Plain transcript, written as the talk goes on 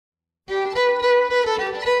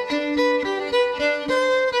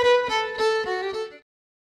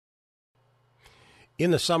In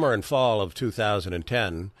the summer and fall of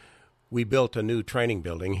 2010, we built a new training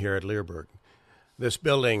building here at Leerburg. This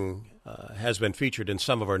building has been featured in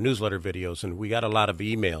some of our newsletter videos, and we got a lot of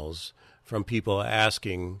emails from people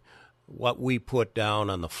asking what we put down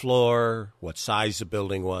on the floor, what size the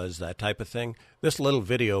building was, that type of thing. This little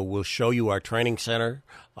video will show you our training center.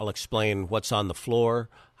 I'll explain what's on the floor,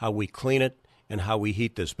 how we clean it, and how we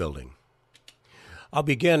heat this building. I'll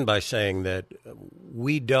begin by saying that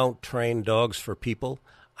we don't train dogs for people.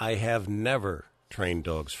 I have never trained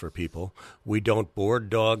dogs for people. We don't board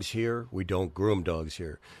dogs here. We don't groom dogs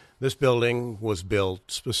here. This building was built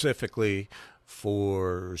specifically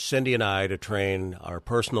for Cindy and I to train our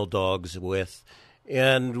personal dogs with,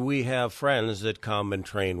 and we have friends that come and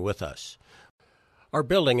train with us. Our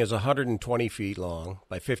building is 120 feet long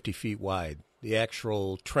by 50 feet wide. The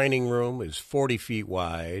actual training room is 40 feet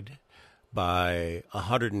wide by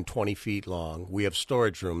 120 feet long. We have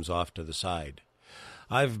storage rooms off to the side.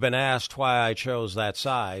 I've been asked why I chose that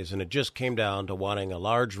size, and it just came down to wanting a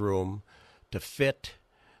large room to fit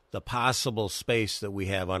the possible space that we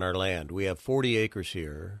have on our land. We have 40 acres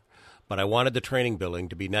here, but I wanted the training building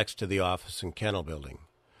to be next to the office and kennel building.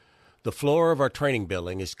 The floor of our training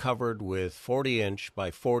building is covered with 40-inch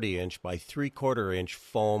by 40-inch by 3/4-inch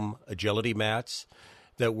foam agility mats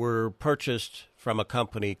that were purchased from a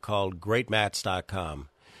company called GreatMats.com.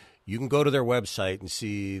 You can go to their website and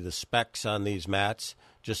see the specs on these mats.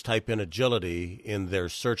 Just type in agility in their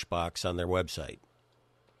search box on their website.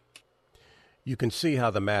 You can see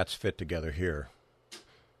how the mats fit together here.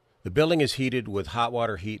 The building is heated with hot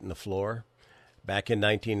water heat in the floor. Back in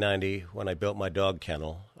 1990, when I built my dog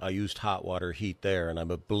kennel, I used hot water heat there, and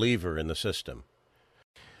I'm a believer in the system.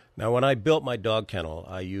 Now, when I built my dog kennel,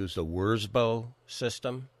 I used a Wurzbo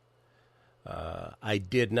system. I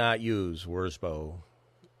did not use Wurzbo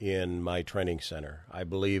in my training center. I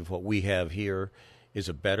believe what we have here is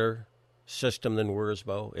a better system than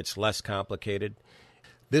Wurzbo. It's less complicated.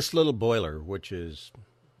 This little boiler, which is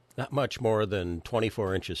not much more than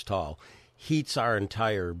 24 inches tall, heats our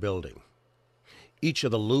entire building. Each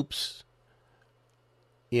of the loops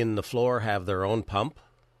in the floor have their own pump.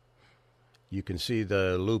 You can see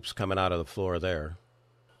the loops coming out of the floor there.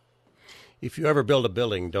 If you ever build a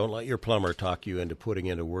building, don't let your plumber talk you into putting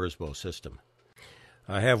in a Wurzbo system.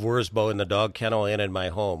 I have Wurzbo in the dog kennel and in my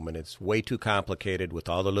home, and it's way too complicated with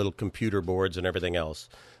all the little computer boards and everything else.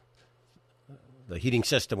 The heating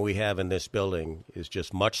system we have in this building is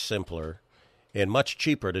just much simpler and much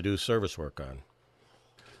cheaper to do service work on.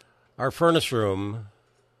 Our furnace room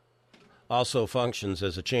also functions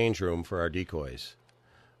as a change room for our decoys.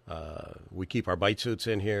 We keep our bite suits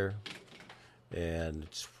in here, and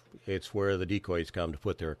it's where the decoys come to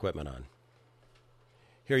put their equipment on.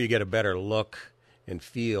 Here you get a better look and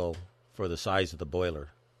feel for the size of the boiler.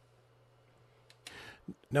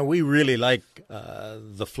 Now, we really like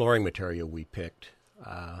the flooring material we picked.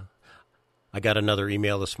 I got another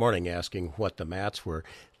email this morning asking what the mats were.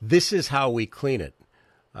 This is how we clean it.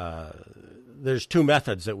 There's two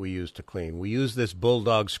methods that we use to clean. We use this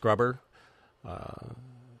Bulldog scrubber,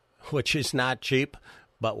 which is not cheap,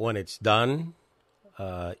 but when it's done,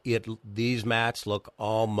 these mats look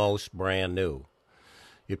almost brand new.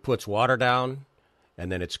 It puts water down,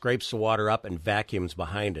 and then it scrapes the water up and vacuums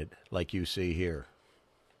behind it, like you see here.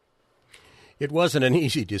 It wasn't an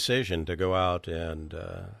easy decision to go out and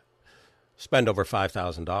spend over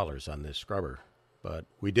 $5,000 on this scrubber, but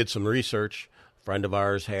we did some research. A friend of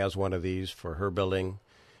ours has one of these for her building,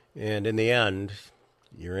 and in the end,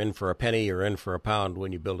 you're in for a penny, you're in for a pound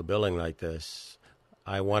when you build a building like this.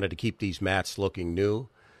 I wanted to keep these mats looking new,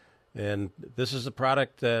 and this is the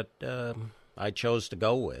product that I chose to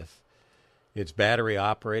go with. It's battery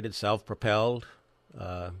operated, self-propelled,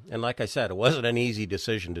 and like I said, it wasn't an easy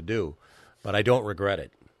decision to do, but I don't regret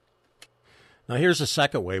it. Now here's the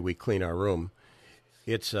second way we clean our room.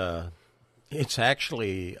 It's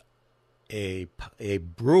actually a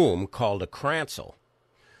broom called a Kransel.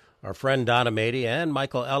 Our friend Donna Mady and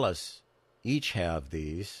Michael Ellis each have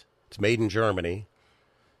these. It's made in Germany.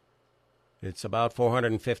 It's about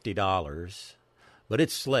 $450, but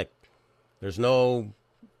it's slick. There's no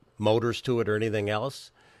motors to it or anything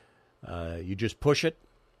else. You just push it,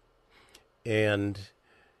 and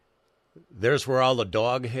there's where all the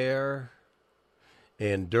dog hair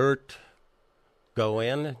and dirt go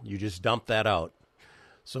in. You just dump that out.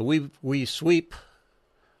 So we sweep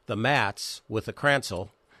the mats with the Kransel,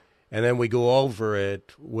 and then we go over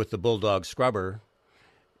it with the Bulldog scrubber,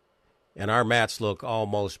 and our mats look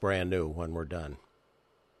almost brand new when we're done.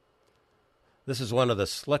 This is one of the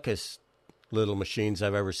slickest little machines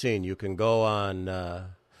I've ever seen. You can go on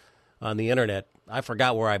the internet. I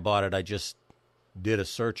forgot where I bought it. I just did a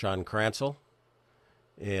search on Cransel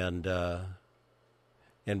and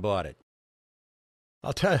bought it.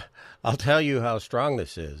 I'll tell you how strong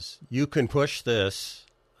this is. You can push this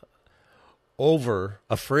over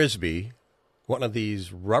a Frisbee, one of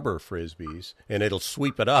these rubber Frisbees, and it'll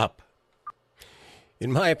sweep it up.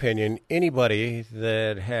 In my opinion, anybody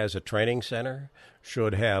that has a training center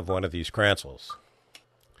should have one of these Cransels.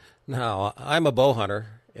 Now, I'm a bow hunter,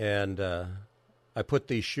 and I put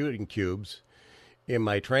these shooting cubes in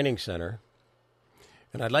my training center,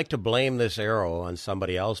 and I'd like to blame this arrow on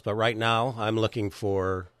somebody else, but right now I'm looking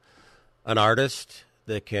for an artist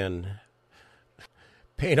that can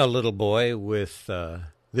paint a little boy with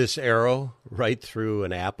this arrow right through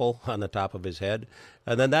an apple on the top of his head,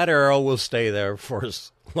 and then that arrow will stay there for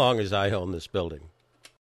as long as I own this building.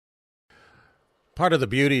 Part of the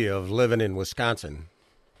beauty of living in Wisconsin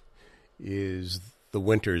is the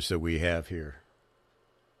winters that we have here.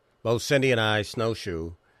 Both Cindy and I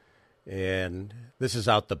snowshoe, and this is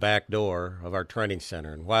out the back door of our training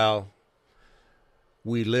center. And while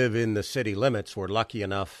we live in the city limits, we're lucky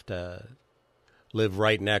enough to live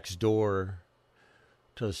right next door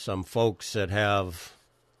to some folks that have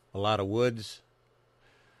a lot of woods.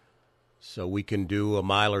 So we can do a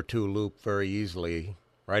mile or two loop very easily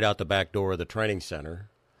right out the back door of the training center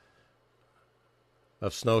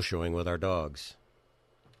of snowshoeing with our dogs.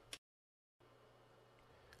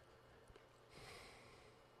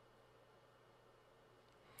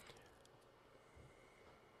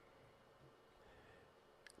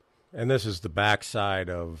 And this is the back side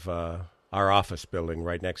of our office building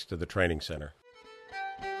right next to the training center.